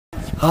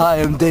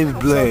Hi, I'm David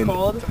Blaine. So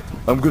cold.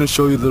 I'm gonna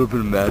show you a little bit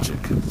of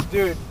magic.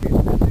 Dude. Stand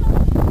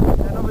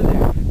over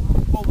there.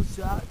 Oh, what's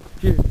that?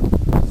 Here.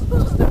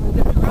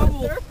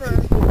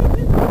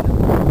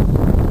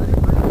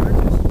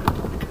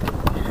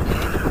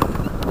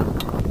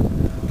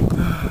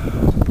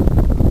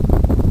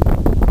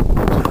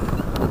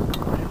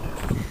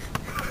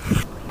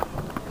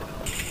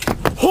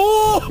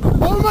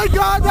 Oh my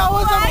God, that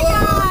was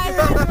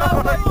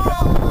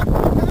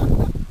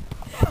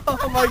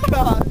Oh my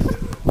God.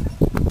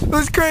 It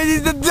was crazy,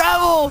 he's the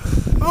devil!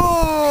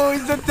 Oh,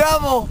 he's the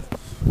devil!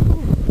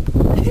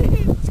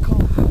 It's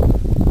cold.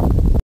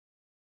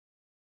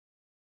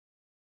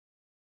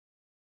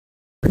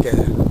 Okay.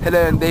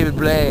 Hello, I'm David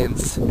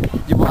Blaines.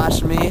 You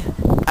watch me,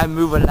 I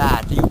move a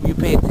lot. You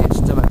pay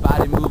attention to my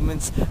body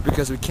movements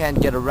because we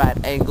can't get the right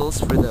angles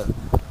for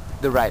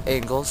the right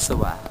angles. So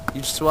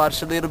you just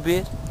watch a little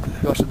bit.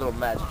 You watch a little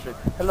magic trick.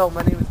 Hello,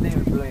 my name is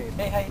David Blaine.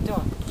 Hey, how you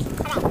doing?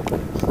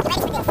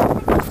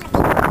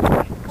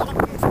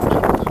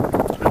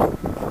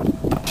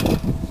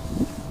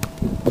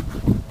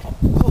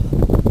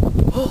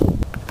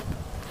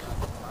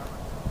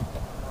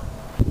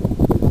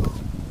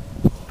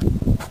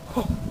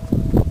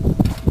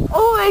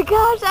 Oh my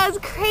gosh, that's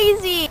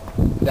crazy!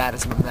 That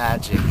is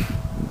magic.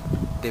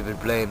 David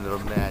Blaine, little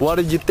magic. What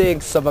do you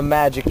think of my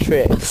magic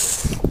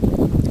tricks?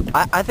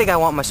 I think I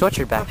want my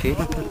sweatshirt back, dude.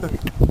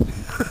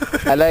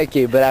 I like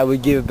it, but I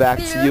would give it back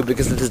to you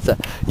because it is a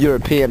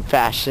European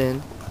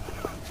fashion.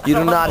 You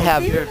do not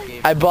have...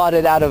 I bought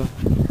it out of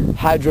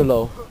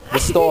Hydrolo,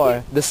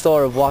 the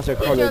store of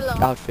watercolored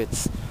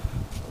outfits.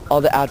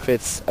 All the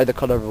outfits are the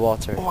color of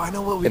water Oh, I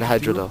know what we in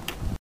could do. Hydrolo.